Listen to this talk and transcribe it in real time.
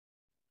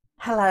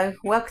Hello,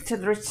 welcome to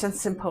the Rich and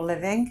Simple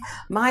Living.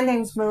 My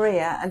name's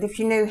Maria, and if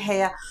you're new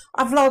here,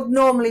 I vlog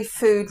normally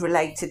food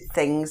related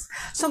things,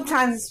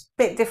 sometimes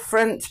a bit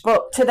different,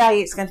 but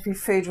today it's going to be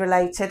food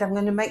related. I'm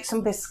going to make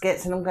some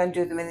biscuits and I'm going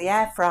to do them in the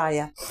air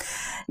fryer.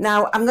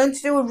 Now I'm going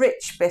to do a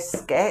rich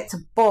biscuit,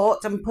 but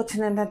I'm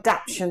putting an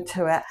adaptation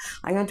to it.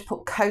 I'm going to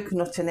put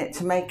coconut in it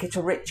to make it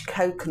a rich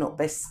coconut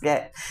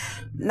biscuit.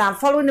 Now I'm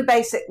following the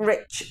basic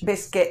rich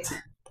biscuit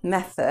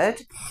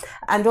method,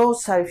 and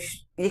also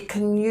you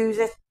can use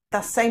it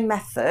that same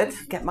method,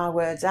 get my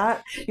words out,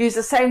 use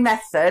the same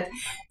method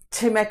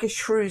to make a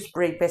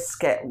Shrewsbury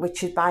biscuit,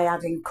 which is by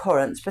adding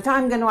currants. But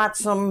I'm going to add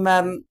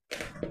some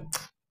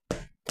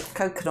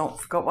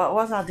coconut, forgot what I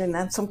was adding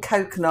then, some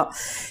coconut,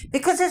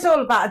 because it's all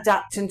about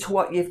adapting to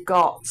what you've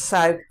got.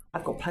 So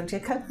I've got plenty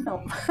of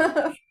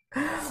coconut.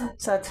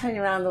 So I'll turn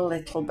you around a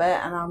little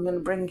bit and I'm going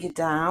to bring you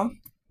down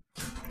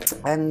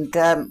and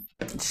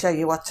show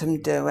you what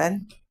I'm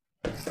doing.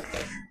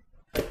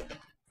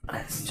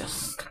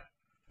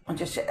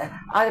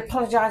 I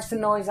apologise for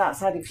noise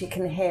outside if you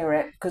can hear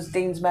it, because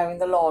Dean's mowing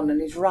the lawn and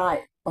he's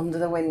right under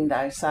the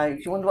window. So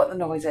if you wonder what the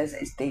noise is,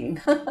 it's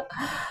Dean.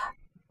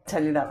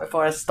 Tell you that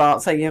before I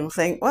start, so you'll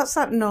think, what's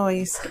that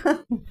noise?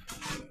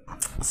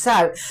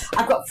 So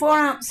I've got 4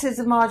 ounces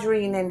of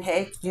margarine in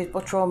here. You can use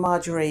butter or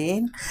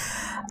margarine.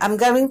 I'm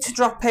going to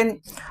drop in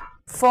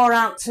 4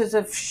 ounces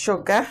of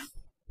sugar.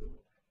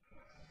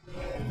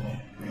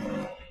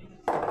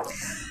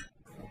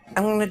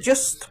 I'm going to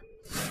just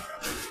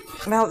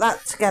melt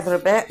that together a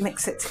bit,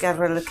 mix it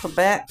together a little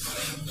bit.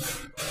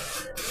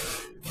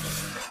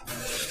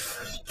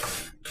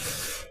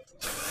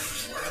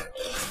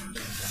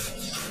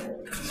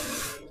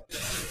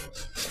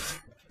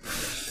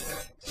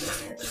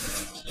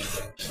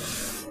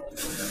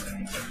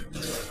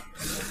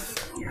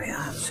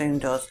 Yeah, it soon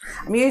does.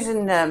 I'm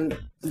using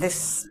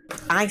this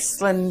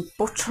Iceland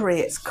buttery,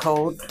 it's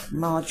called,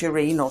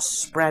 margarine or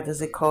spread as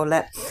they call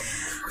it.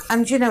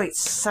 And you know, it's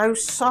so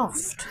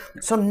soft.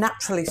 It's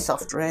unnaturally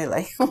soft,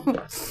 really.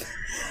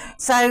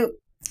 So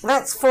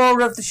that's 4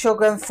 of the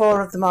sugar and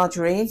 4 of the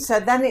margarine. So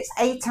then it's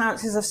 8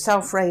 ounces of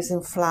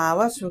self-raising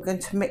flour. So we're going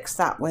to mix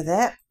that with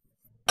it.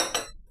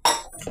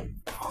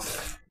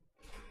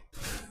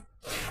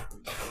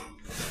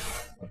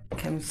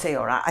 Can you see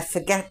all right? I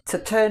forget to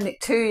turn it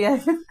to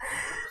you.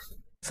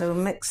 So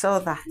we'll mix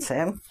all that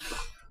in.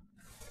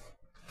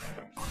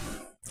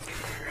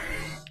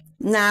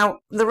 Now,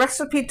 the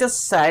recipe does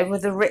say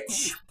with a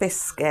rich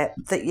biscuit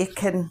that you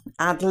can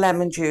add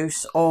lemon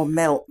juice or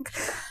milk.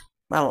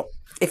 Well,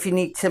 if you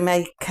need to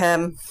make,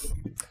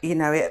 you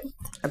know, it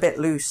a bit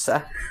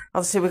looser.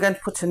 Obviously, we're going to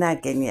put an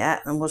egg in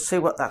yet, and we'll see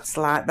what that's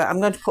like. But I'm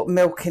going to put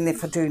milk in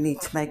if I do need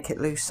to make it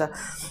looser,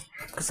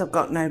 because I've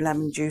got no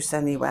lemon juice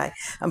anyway.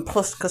 And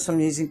plus, because I'm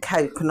using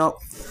coconut,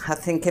 I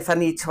think if I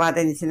need to add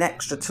anything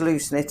extra to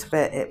loosen it a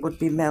bit, it would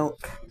be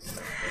milk.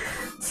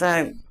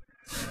 So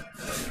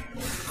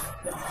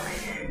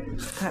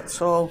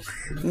that's all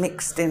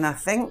mixed in, I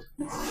think.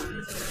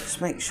 Just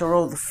make sure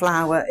all the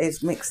flour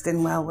is mixed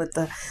in well with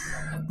the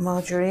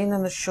margarine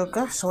and the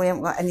sugar, so we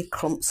haven't got any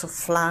clumps of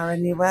flour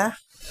anywhere.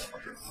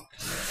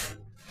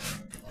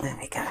 There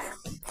we go.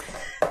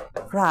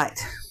 Right,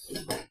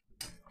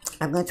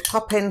 I'm going to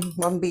pop in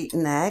 1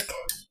 beaten egg.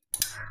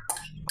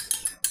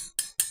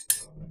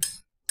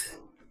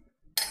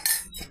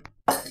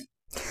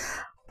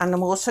 And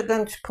I'm also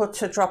going to put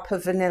a drop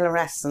of vanilla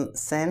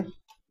essence in.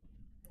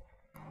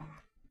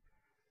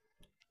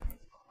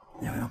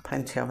 There we are,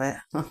 plenty of it.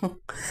 I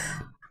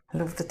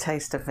love the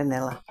taste of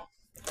vanilla.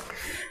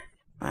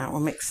 Right,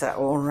 we'll mix that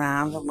all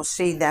around and we'll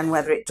see then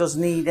whether it does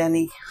need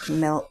any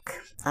milk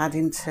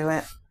adding to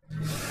it.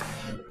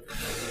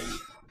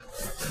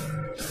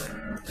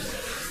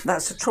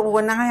 That's the trouble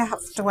when I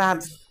have to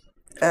add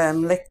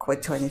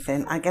liquid to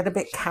anything. I get a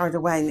bit carried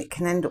away and it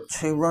can end up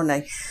too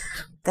runny.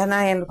 Then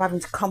I end up having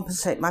to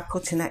compensate by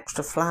putting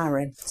extra flour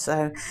in.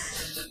 So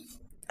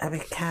I'll be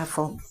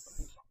careful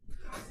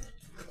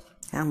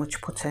how much you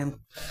put in.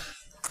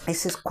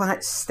 This is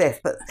quite stiff,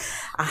 but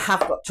I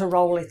have got to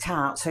roll it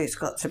out, so it's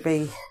got to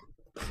be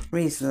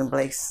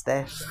reasonably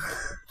stiff.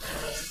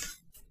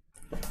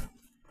 I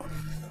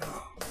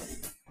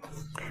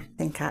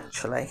think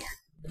actually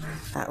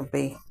that would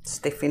be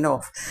stiff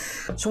enough.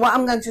 So what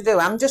I'm going to do,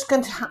 I'm just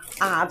going to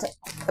add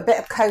a bit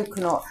of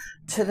coconut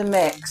to the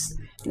mix.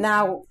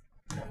 Now,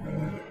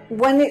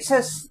 when it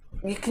says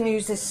you can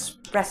use this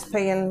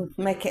recipe and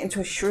make it into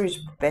a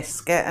Shrewsbury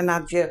biscuit and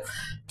add your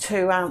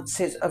 2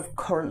 ounces of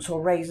currants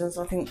or raisins,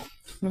 I think,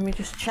 let me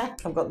just check,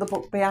 I've got the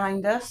book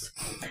behind us.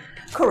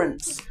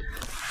 Currants.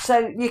 So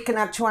you can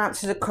add 2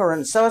 ounces of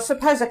currants. So I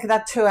suppose I could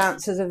add 2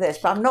 ounces of this,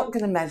 but I'm not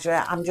going to measure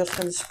it. I'm just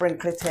going to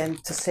sprinkle it in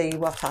to see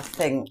what I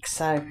think.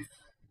 So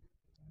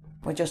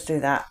we'll just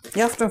do that.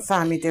 You often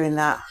find me doing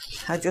that.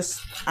 I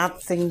just add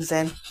things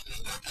in.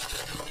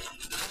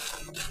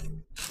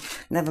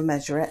 Never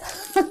measure it.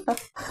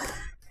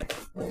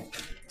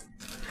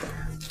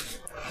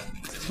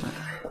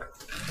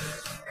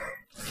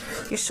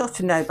 You sort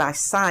of know by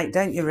sight,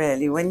 don't you,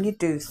 really, when you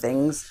do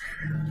things.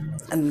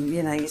 and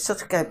you know, you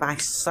sort of go by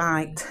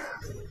sight.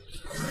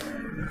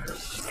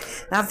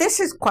 Now this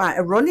is quite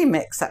a runny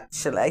mix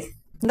actually,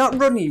 not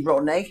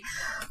runny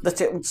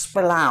that it would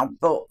spill out,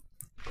 but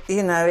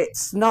you know,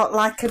 it's not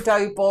like a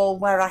dough ball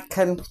where I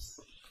can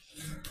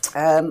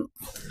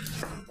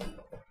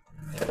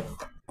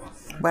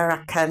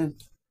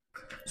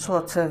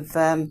sort of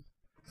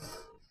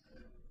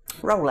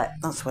roll it.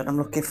 That's what I'm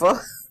looking for.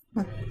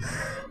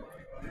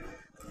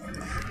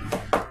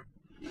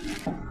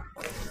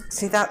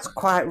 See, that's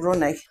quite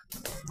runny,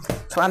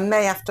 so I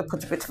may have to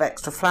put a bit of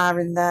extra flour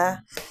in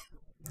there.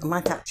 I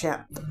might actually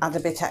add a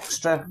bit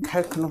extra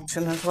coconut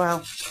in as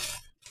well.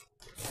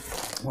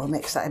 We'll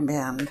mix that in my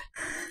hand.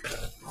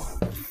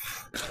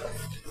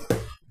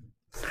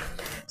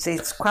 See,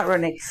 it's quite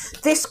runny.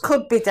 This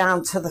could be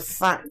down to the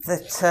fact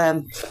that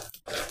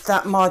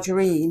that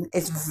margarine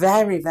is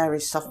very, very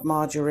soft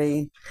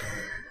margarine.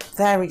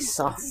 Very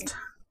soft.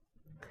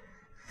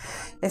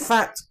 In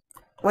fact,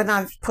 when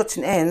I was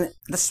putting it in,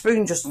 the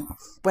spoon just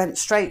went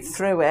straight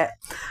through it,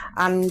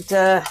 and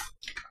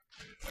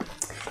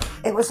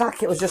it was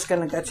like it was just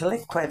going to go to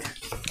liquid.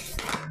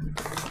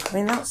 I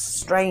mean, that's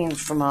strange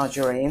for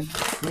margarine.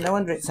 No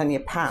wonder it's only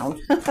 £1.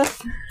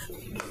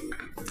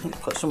 Let's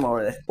put some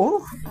more of this.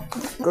 Oh,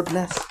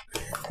 goodness.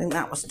 I think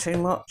that was too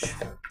much.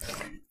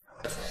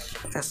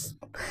 Just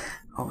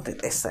hold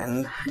it this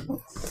end.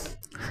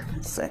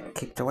 So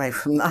keep away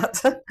from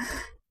that.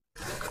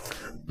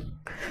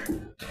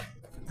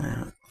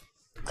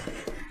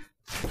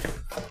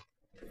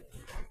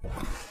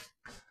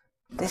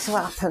 This is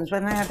what happens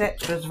when I add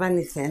extras of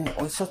anything.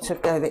 We sort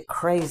of go a bit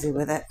crazy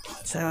with it.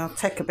 So I'll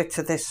take a bit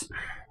of this,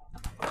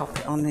 pop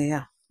it on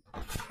here.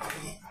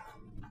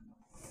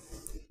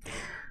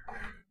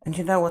 And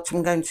you know what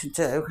I'm going to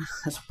do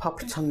is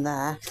pop it on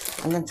there.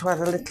 I'm going to add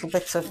a little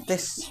bit of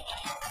this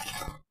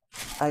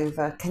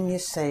over. Can you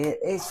see it?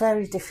 It's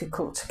very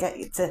difficult to get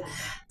you to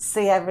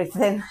see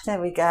everything.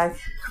 There we go.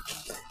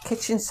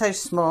 Kitchen's so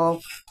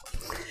small.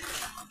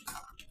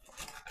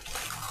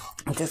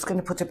 I'm just going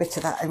to put a bit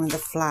of that in with the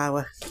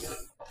flour.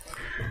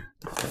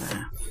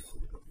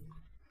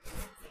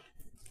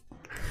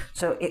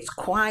 So it's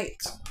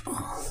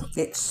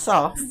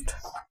soft.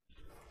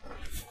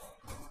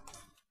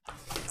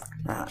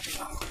 Right,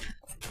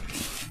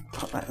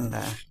 put that in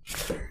there.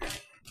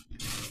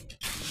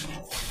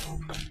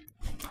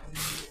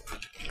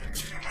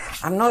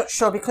 I'm not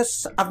sure,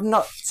 because I've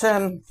not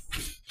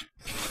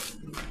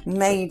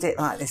made it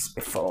like this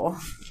before.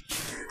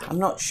 I'm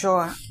not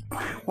sure,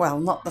 well,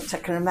 not that I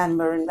can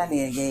remember in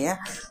many a year.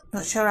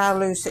 Not sure how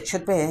loose it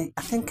should be.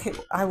 I think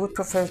I would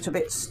prefer it a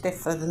bit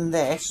stiffer than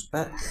this,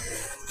 but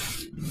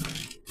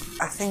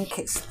I think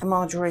it's the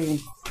margarine.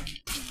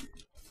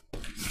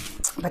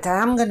 But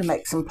I am going to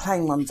make some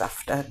plain ones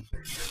after,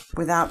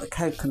 without the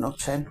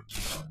coconut in.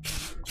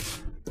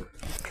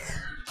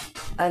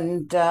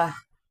 And I'm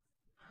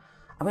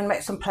going to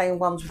make some plain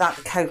ones without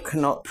the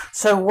coconut.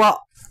 So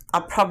what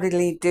I'll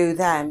probably do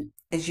then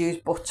is use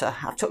butter.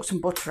 I took some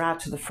butter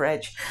out of the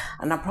fridge,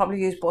 and I'll probably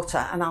use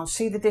butter, and I'll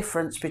see the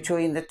difference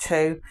between the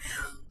two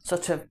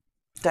sort of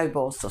dough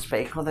balls, so to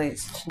speak. Although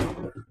it's not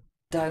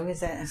dough,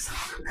 is it?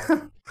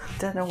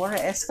 Don't know what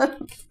it is.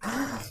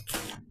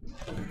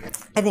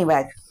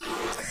 Anyway,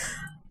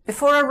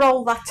 before I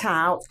roll that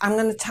out, I'm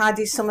going to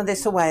tidy some of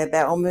this away a bit.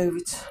 I'll move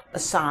it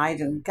aside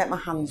and get my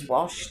hands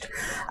washed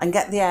and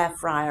get the air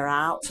fryer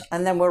out,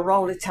 and then we'll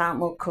roll it out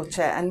and we'll cut it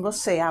and we'll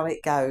see how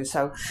it goes.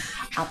 So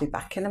I'll be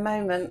back in a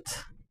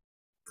moment.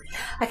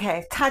 Okay,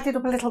 I've tidied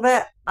up a little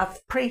bit. I've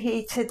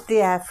preheated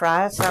the air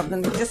fryer, so I'm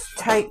going to just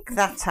take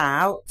that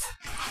out,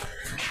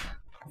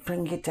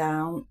 bring it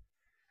down.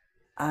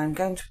 I'm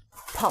going to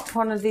pop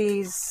one of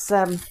these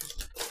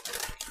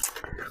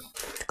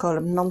call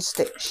them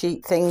non-stick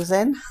sheet things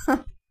in.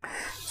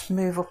 Just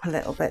move up a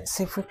little bit,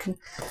 see if we can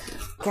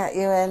get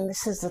you in.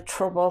 This is the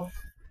trouble.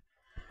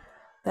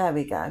 There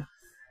we go.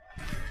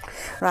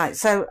 Right,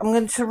 so I'm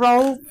going to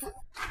roll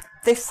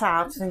this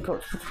out. I think I'll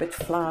put a bit of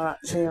flour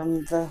actually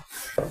on the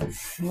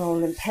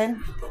rolling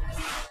pin.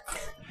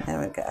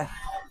 There we go.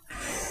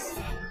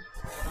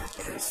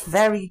 It's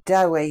very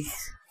doughy.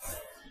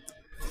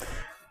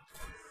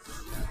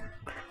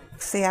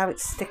 See how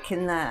it's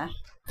sticking there?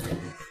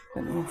 A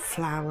bit more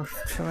flour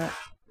to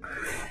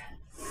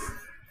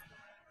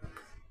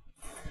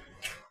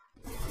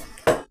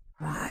it.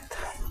 Right.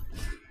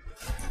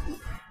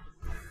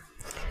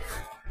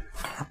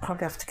 I'll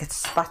probably have to get a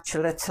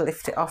spatula to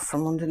lift it off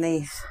from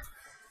underneath.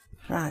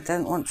 Right, I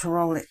don't want to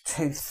roll it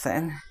too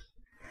thin.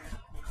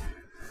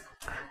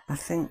 I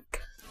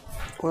think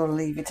we'll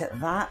leave it at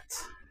that.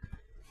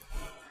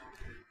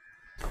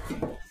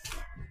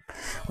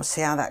 We'll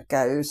see how that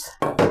goes.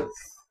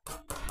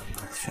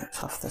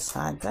 It's off the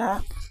side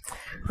there.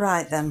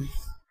 Right then,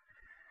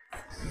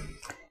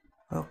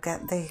 we'll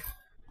get the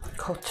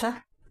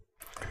cutter.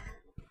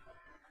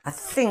 I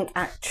think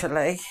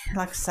actually,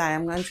 like I say,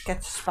 I'm going to get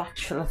a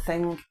spatula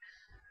thing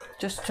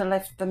just to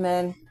lift them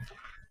in,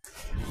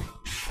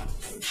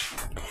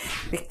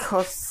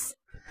 because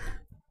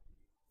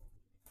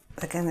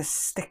they're going to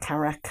stick, I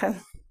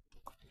reckon.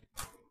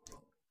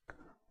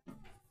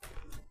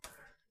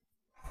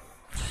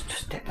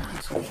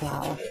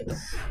 flour.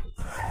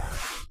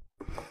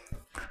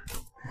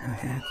 There we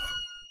go.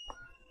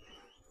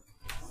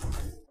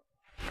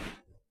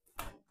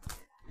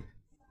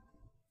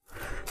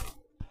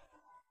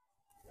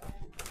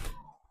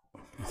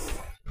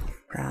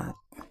 Right,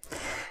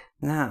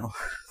 now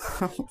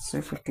let's see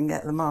if we can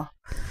get them off.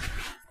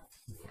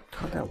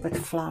 Put a little bit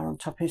of flour on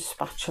top of his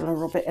spatula,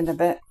 rub it in a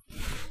bit.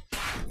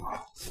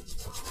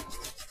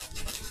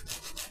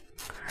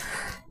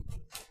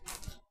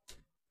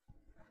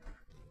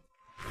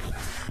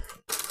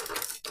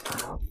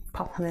 I'll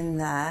pop them in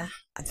there.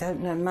 I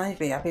don't know,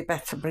 maybe I'd be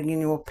better bringing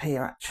you up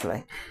here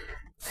actually.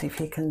 See if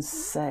you can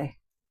see.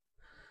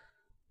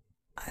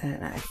 I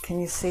don't know, can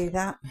you see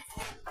that?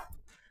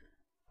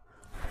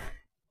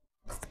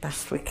 It's the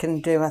best we can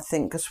do, I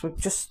think, because we've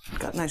just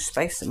got no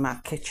space in my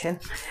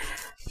kitchen.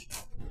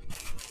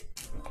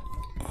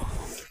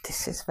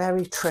 This is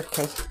very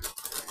tricky.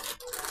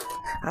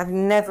 I've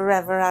never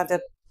ever had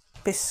a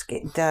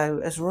biscuit dough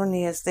as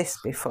runny as this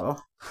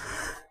before.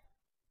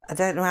 I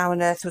don't know how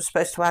on earth we're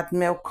supposed to add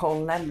milk or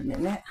lemon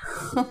in it.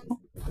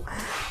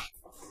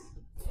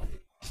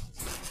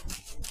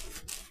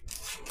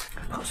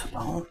 Put some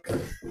more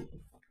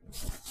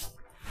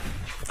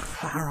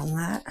flour on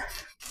that.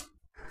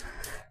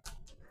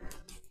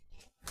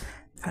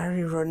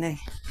 Very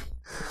runny.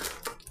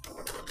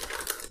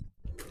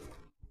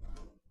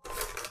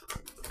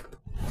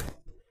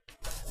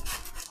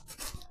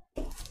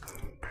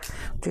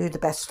 Do the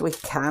best we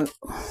can.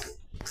 I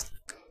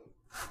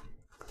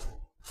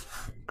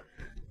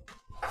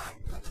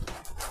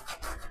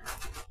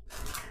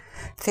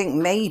think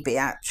maybe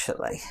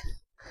actually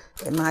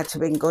it might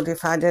have been good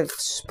if I'd have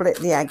split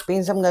the egg.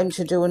 Beans I'm going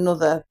to do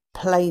another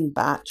plain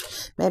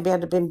batch. Maybe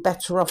I'd have been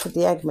better off with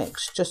the egg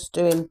mix, just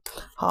doing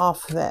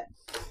half of it.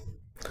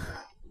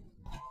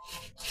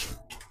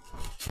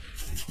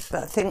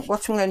 But I think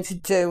what I'm going to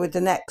do with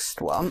the next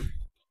one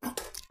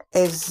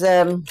is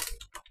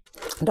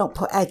don't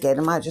put egg in.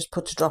 I might just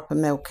put a drop of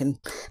milk in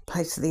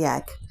place of the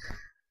egg.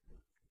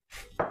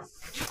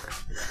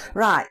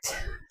 Right,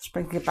 let's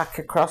bring it back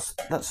across.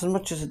 That's as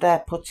much as I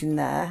dare put in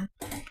there.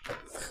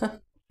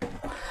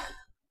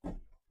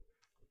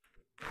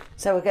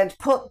 So we're going to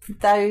put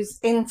those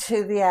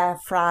into the air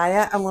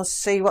fryer and we'll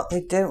see what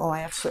they do. Oh, I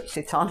have switched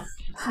it on.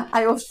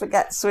 I always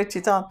forget to switch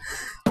it on.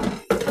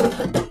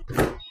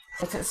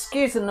 But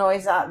excuse the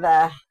noise out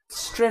there.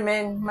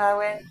 Strimming,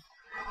 mowing.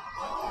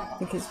 I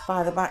think it's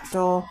by the back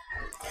door.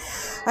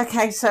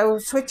 Okay, so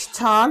switch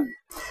it on.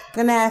 I'm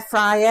going to air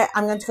fry it.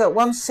 I'm going to go at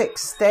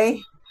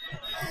 160.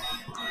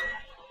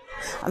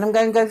 And I'm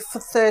going to go for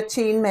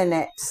 13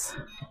 minutes.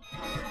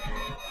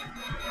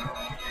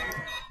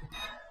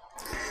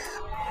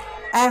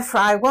 Air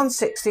fry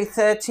 160,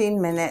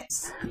 13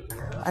 minutes.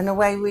 And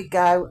away we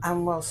go,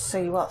 and we'll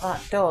see what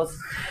that does.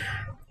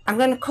 I'm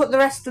going to cut the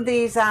rest of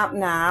these out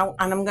now,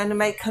 and I'm going to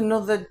make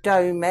another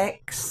dough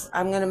mix.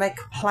 I'm going to make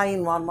a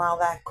plain one while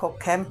they're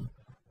cooking.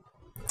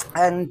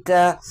 And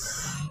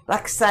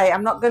like I say,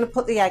 I'm not going to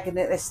put the egg in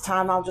it this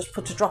time. I'll just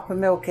put a drop of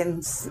milk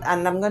in,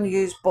 and I'm going to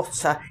use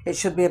butter. It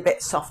should be a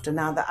bit softer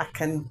now that I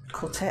can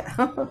cut it.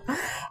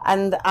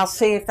 And I'll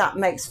see if that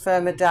makes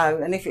firmer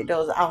dough, and if it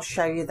does, I'll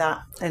show you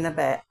that in a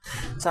bit.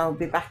 So I'll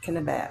be back in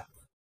a bit.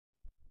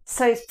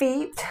 So it's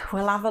beeped.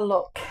 We'll have a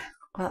look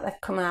what they've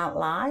come out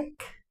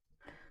like.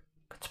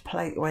 Got a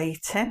plate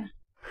waiting.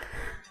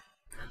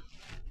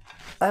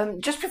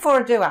 Just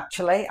before I do,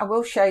 actually, I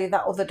will show you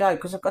that other dough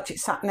because I've got it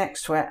sat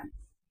next to it.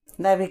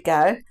 There we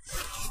go.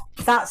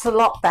 That's a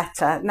lot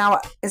better. Now,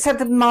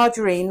 instead of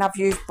margarine, I've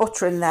used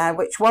butter in there,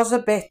 which was a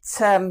bit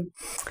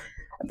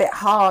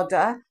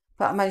harder,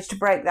 but I managed to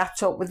break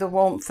that up with the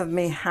warmth of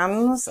my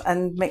hands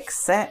and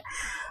mix it.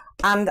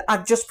 And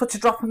I've just put a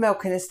drop of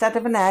milk in. Instead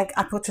of an egg,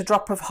 I put a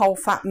drop of whole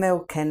fat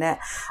milk in it,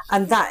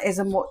 and that is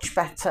a much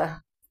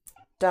better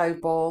dough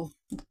ball.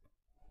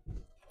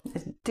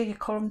 Do you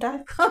call them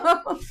dough?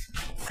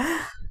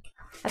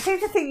 I seem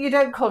to think you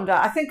don't call them dough.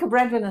 I think of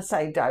bread when I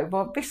say dough,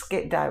 but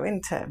biscuit dough,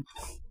 isn't it?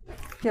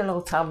 You'll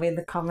all tell me in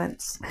the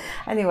comments.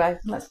 Anyway,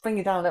 let's bring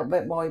it down a little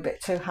bit more, a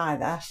bit too high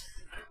there.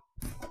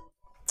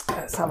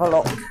 Let's have a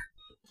look.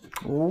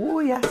 Oh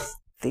yes,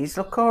 these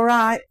look all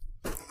right.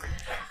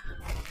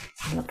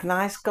 Look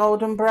nice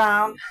golden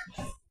brown.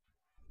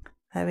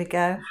 There we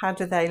go. How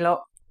do they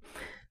look?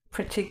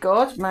 Pretty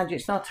good. Mind you,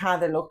 it's not how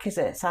they look, is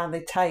it? It's how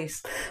they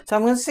taste. So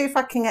I'm going to see if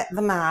I can get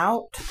them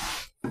out.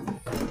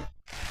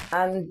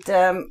 And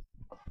put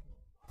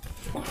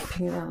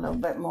a little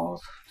bit more.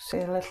 See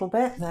a little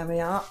bit. There we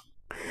are.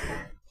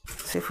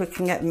 See if we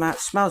can get them out.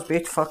 It smells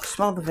beautiful. I can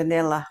smell the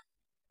vanilla.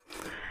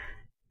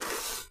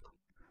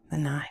 They're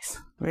nice.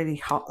 Really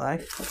hot though.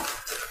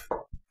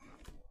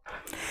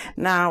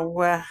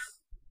 Now,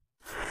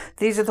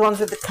 these are the ones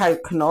with the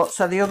coconut.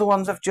 So the other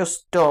ones I've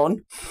just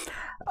done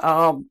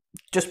are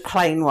just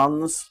plain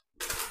ones.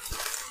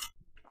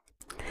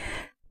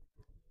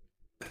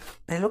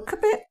 They look a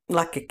bit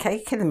like a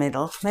cake in the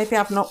middle. Maybe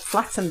I've not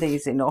flattened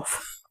these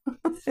enough.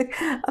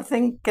 I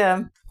think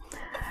they're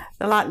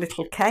like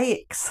little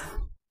cakes.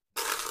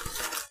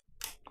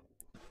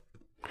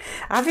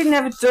 I've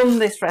never done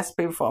this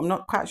recipe before. I'm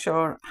not quite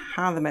sure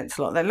how they're meant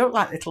to look. They look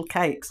like little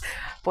cakes,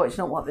 but it's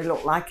not what they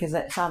look like, is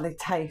it? It's how they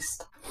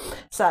taste.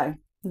 So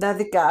there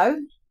they go.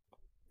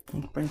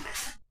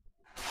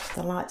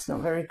 The light's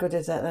not very good,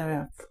 is it? There we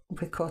are.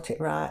 We caught it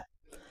right.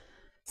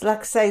 So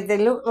like I say, they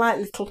look like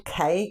little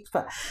cakes,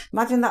 but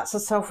imagine that's a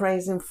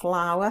self-raising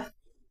flour.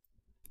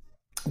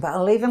 But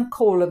I'll leave them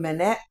cool a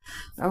minute,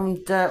 and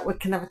we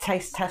can have a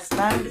taste test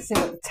then, see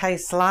what it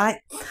tastes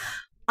like.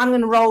 I'm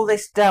going to roll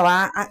this dough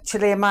out.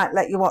 Actually, I might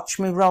let you watch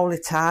me roll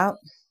it out,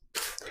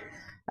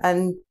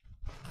 and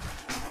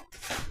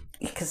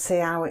you can see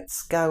how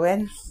it's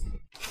going.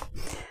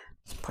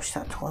 Let's push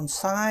that to one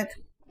side.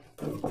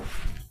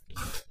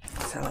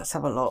 So let's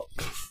have a look.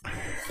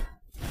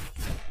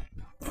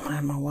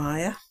 There's my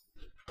wire.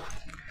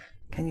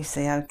 Can you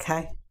see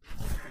okay?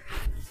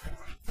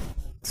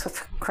 Sort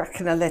of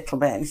cracking a little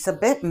bit, and it's a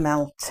bit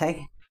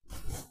melty.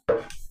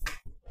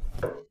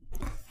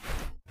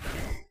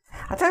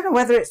 I don't know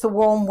whether it's the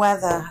warm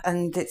weather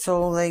and it's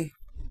all the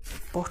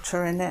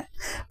butter in it,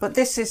 but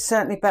this is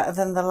certainly better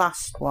than the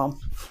last one.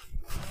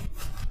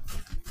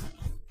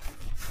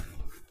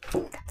 I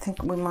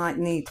think we might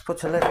need to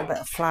put a little bit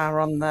of flour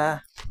on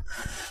there.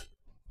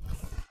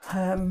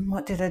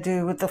 What did I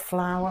do with the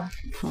flour?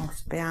 Oh,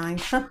 it's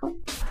behind.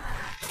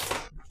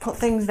 Put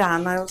things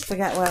down, I always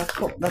forget where I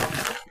put them.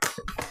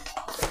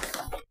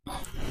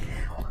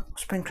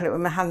 Sprinkle it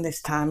with my hand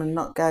this time and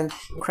not go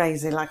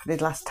crazy like I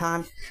did last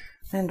time.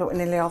 I end up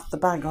nearly off the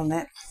bag on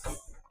it.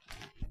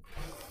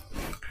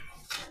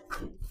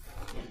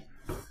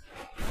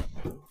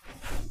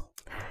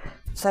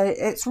 So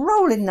it's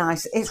rolling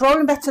nice. It's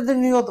rolling better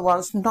than the other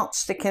ones, not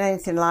sticking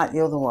anything like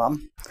the other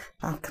one.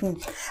 I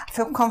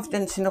feel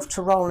confident enough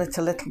to roll it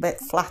a little bit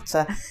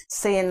flatter,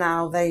 seeing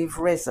how they've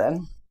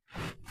risen.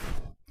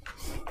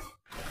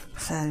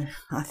 So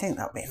I think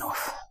that'll be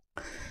enough.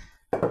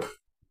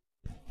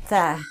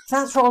 There,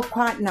 that's rolled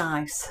quite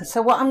nice.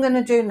 So what I'm going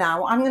to do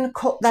now, I'm going to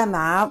cut them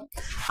out.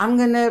 I'm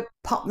going to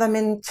pop them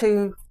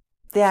into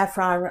the air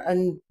fryer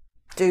and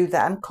do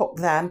them, cook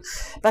them.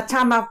 By the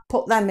time I've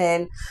put them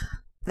in,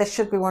 there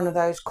should be one of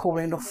those cool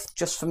enough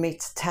just for me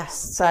to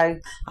test. So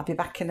I'll be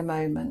back in a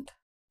moment.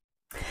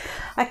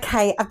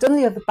 Okay, I've done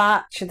the other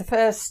batch. The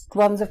first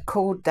ones have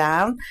cooled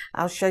down.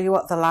 I'll show you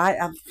what they're like.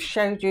 I've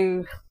showed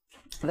you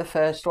the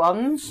first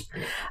ones,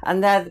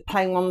 and they're the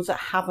plain ones that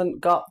haven't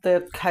got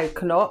the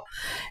coconut.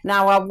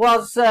 Now I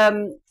was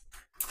a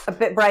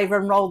bit braver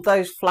and rolled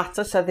those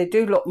flatter, so they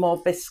do look more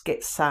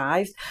biscuit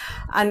sized,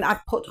 and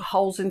I put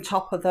holes in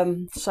top of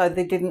them so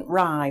they didn't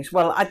rise.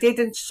 Well, I did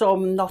in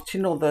some, not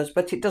in others,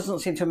 but it doesn't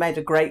seem to have made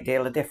a great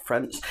deal of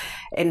difference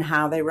in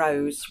how they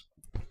rose.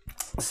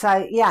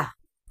 So yeah,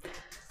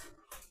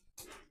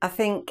 I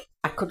think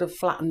I could have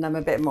flattened them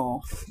a bit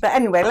more. But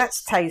anyway,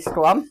 let's taste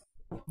one.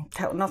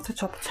 Not the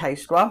top of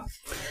taste one.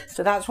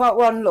 So that's what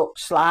one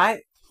looks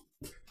like.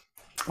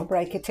 I'll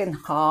break it in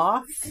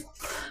half.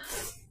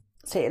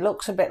 See, it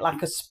looks a bit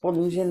like a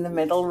sponge in the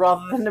middle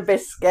rather than a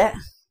biscuit.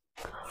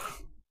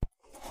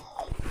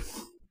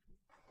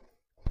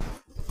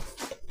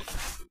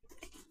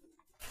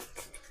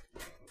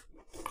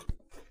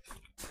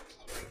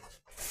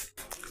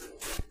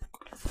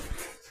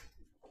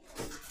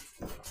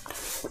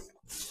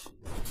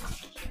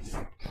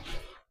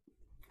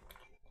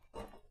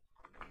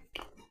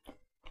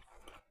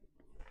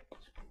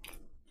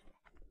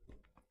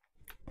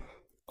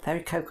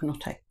 Very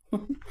coconutty.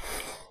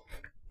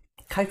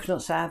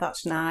 Coconuts there,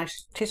 that's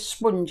nice. It is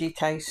spongy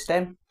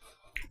tasting,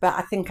 but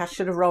I think I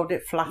should have rolled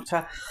it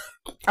flatter.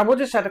 I would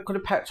have said I could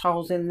have poked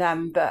holes in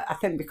them, but I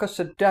think because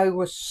the dough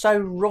was so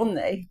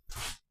runny,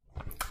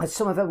 and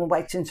some of them were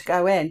waiting to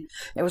go in,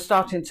 it was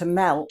starting to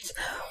melt.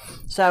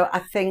 So I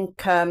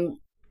think I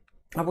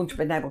wouldn't have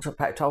been able to have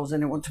poked holes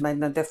in it, wouldn't have made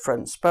no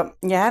difference. But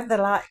yeah, they're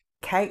like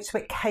cakes, a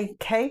bit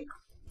cakey.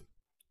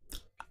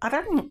 I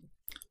don't know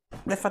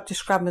if I'd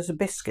describe them as a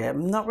biscuit.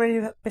 Not really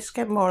a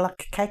biscuit, more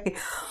like a cakey.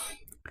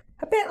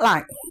 A bit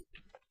like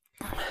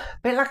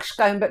a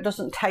scone, but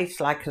doesn't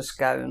taste like a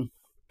scone.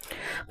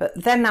 But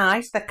they're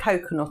nice, they're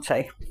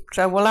coconutty.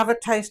 So we'll have a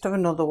taste of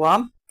another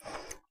one.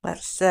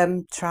 Let's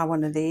try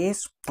one of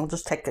these. I'll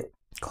just take a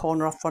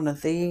corner off one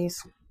of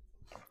these.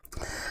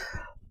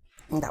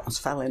 And that one's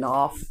falling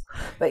off.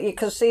 But you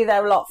can see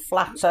they're a lot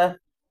flatter.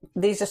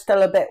 These are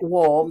still a bit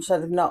warm, so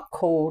they've not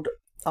cooled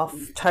off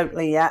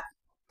totally yet.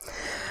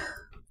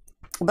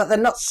 But they're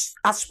not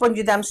as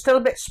spongy. Them still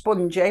a bit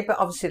spongy, but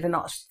obviously they're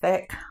not as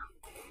thick.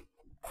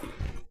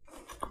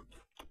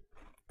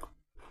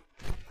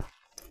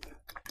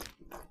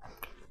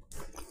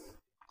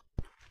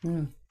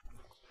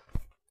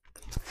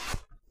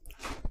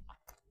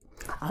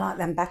 I like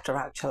them better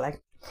actually.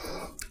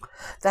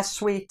 They're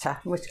sweeter,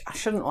 which I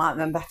shouldn't like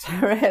them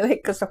better really,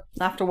 because I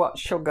have to watch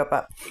sugar,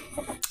 but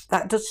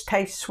that does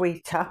taste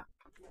sweeter.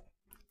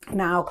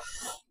 Now,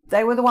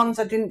 they were the ones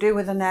I didn't do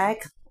with an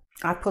egg.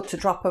 I put a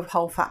drop of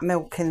whole fat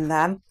milk in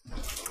them.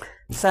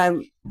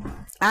 So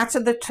out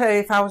of the two,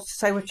 if I was to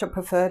say which I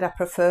preferred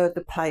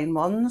the plain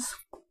ones.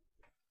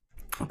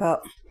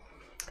 But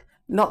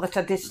Not that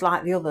I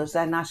dislike the others,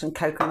 they're nice and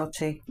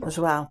coconutty as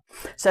well.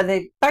 So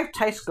they both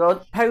taste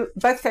good,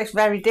 both taste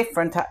very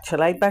different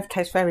actually, both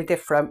taste very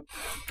different.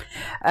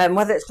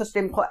 Whether it's because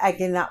I didn't put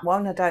egg in that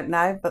one, I don't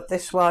know, but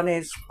this one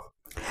is,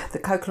 the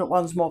coconut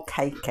one's more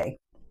cakey.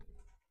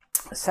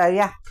 So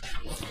yeah,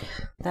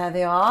 there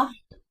they are,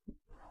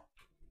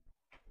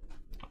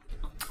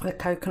 the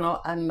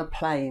coconut and the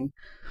plain.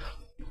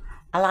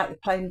 I like the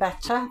plain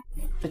better,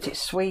 but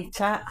it's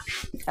sweeter,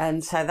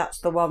 and so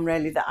that's the one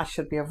really that I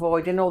should be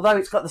avoiding. Although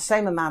it's got the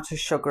same amount of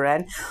sugar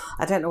in,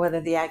 I don't know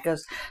whether the egg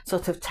has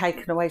sort of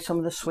taken away some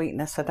of the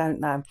sweetness, I don't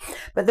know.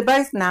 But they're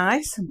both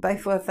nice,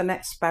 both worth an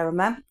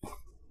experiment,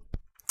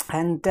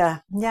 and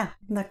yeah,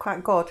 they're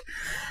quite good.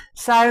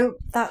 So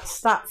that's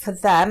that for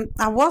them.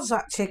 I was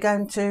actually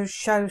going to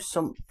show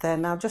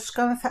something. I'll just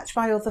go and fetch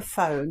my other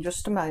phone,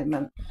 just a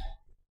moment.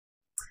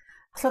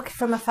 I was looking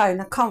for my phone.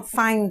 I can't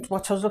find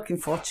what I was looking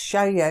for to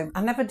show you.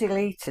 I never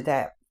deleted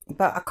it,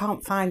 but I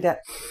can't find it.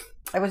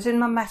 It was in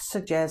my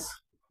messages.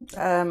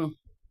 And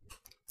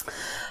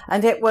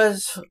it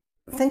was,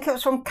 I think it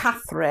was from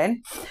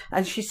Catherine.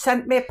 And she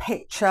sent me a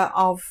picture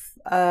of,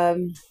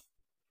 what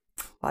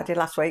I did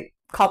last week,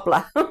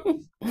 cobbler.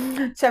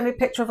 Sent me a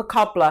picture of a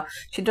cobbler.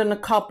 She'd done a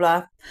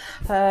cobbler.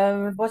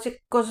 Was it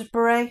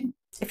gooseberry?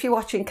 If you're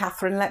watching,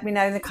 Catherine, let me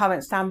know in the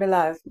comments down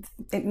below.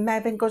 It may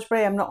have been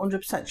gooseberry, I'm not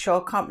 100%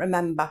 sure, I can't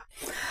remember.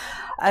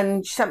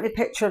 And she sent me a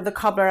picture of the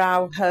cobbler,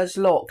 how hers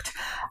looked.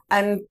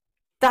 And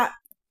that,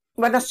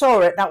 when I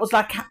saw it, that was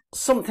like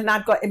something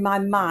I'd got in my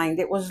mind.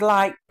 It was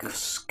like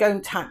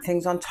scone tack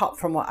things on top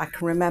from what I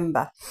can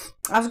remember.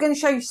 I was going to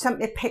show you, sent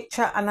me a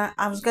picture, and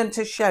I was going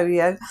to show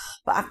you,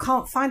 but I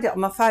can't find it on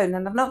my phone,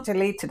 and I've not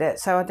deleted it,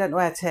 so I don't know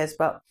where it is,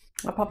 but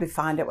I'll probably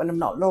find it when I'm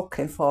not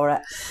looking for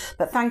it.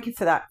 But thank you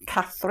for that,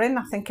 Catherine.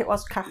 I think it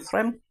was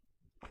Catherine.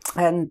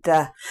 And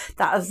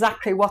that's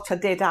exactly what I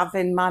did have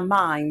in my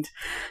mind.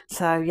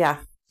 So yeah,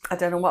 I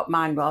don't know what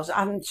mine was.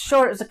 I'm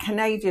sure it was a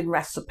Canadian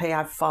recipe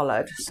I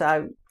followed.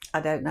 So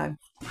I don't know.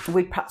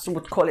 We perhaps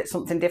would call it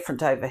something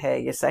different over here,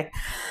 you see.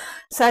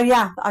 So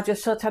yeah, I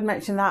just thought I'd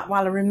mention that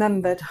while I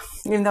remembered,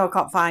 even though I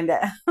can't find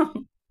it.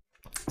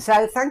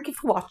 So thank you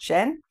for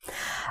watching.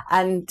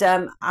 And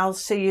I'll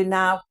see you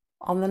now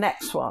on the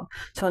next one.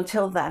 So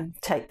until then,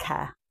 take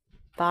care.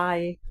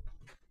 Bye.